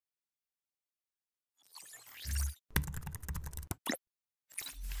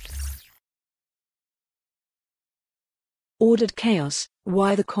Ordered chaos.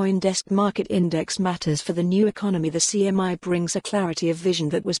 Why the CoinDesk Market Index matters for the new economy. The CMI brings a clarity of vision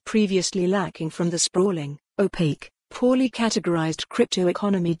that was previously lacking from the sprawling, opaque, poorly categorized crypto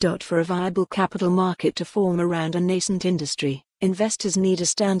economy. For a viable capital market to form around a nascent industry, investors need a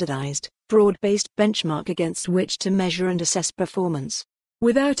standardized, broad-based benchmark against which to measure and assess performance.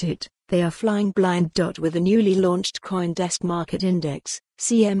 Without it, they are flying blind. With the newly launched CoinDesk Market Index,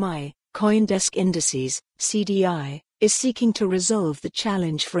 CMI, CoinDesk Indices, CDI, is seeking to resolve the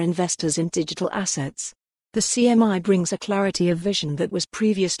challenge for investors in digital assets. The CMI brings a clarity of vision that was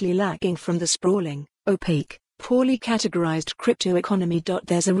previously lacking from the sprawling, opaque, poorly categorized crypto economy.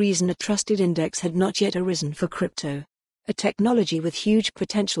 There's a reason a trusted index had not yet arisen for crypto. A technology with huge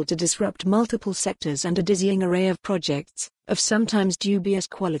potential to disrupt multiple sectors and a dizzying array of projects, of sometimes dubious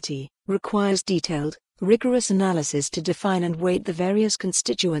quality, requires detailed, rigorous analysis to define and weight the various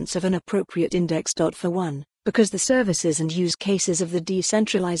constituents of an appropriate index. For one, because the services and use cases of the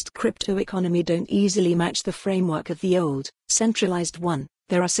decentralized crypto economy don't easily match the framework of the old, centralized one,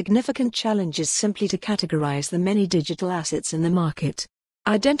 there are significant challenges simply to categorize the many digital assets in the market.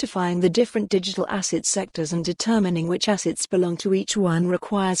 Identifying the different digital asset sectors and determining which assets belong to each one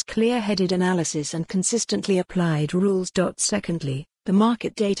requires clear-headed analysis and consistently applied rules. Secondly, the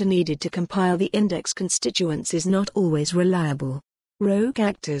market data needed to compile the index constituents is not always reliable. Rogue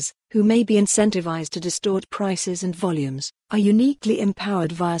actors, who may be incentivized to distort prices and volumes, are uniquely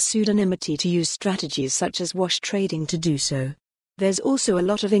empowered via pseudonymity to use strategies such as wash trading to do so. There's also a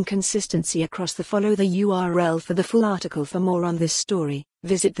lot of inconsistency across the. Follow the URL for the full article. For more on this story,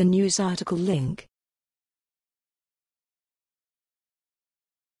 visit the news article link.